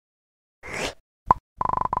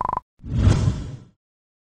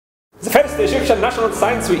Egyptian National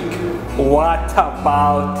Science Week. What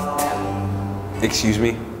about it? Excuse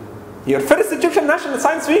me? Your first Egyptian National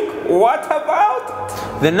Science Week? What about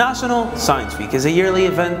it? The National Science Week is a yearly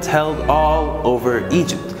event held all over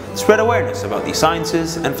Egypt to spread awareness about the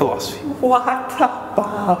sciences and philosophy. What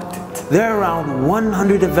about it? There are around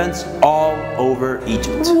 100 events all over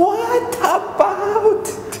Egypt. What about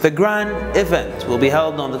it? The grand event will be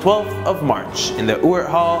held on the 12th of March in the Urt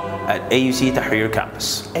Hall at AUC Tahrir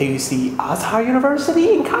campus. AUC Azhar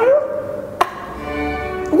University in Cairo?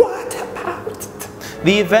 What about it?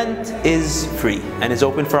 The event is free and is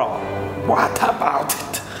open for all. What about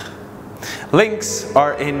it? Links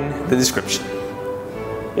are in the description.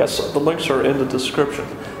 Yes, the links are in the description.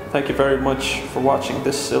 Thank you very much for watching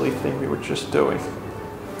this silly thing we were just doing.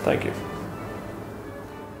 Thank you.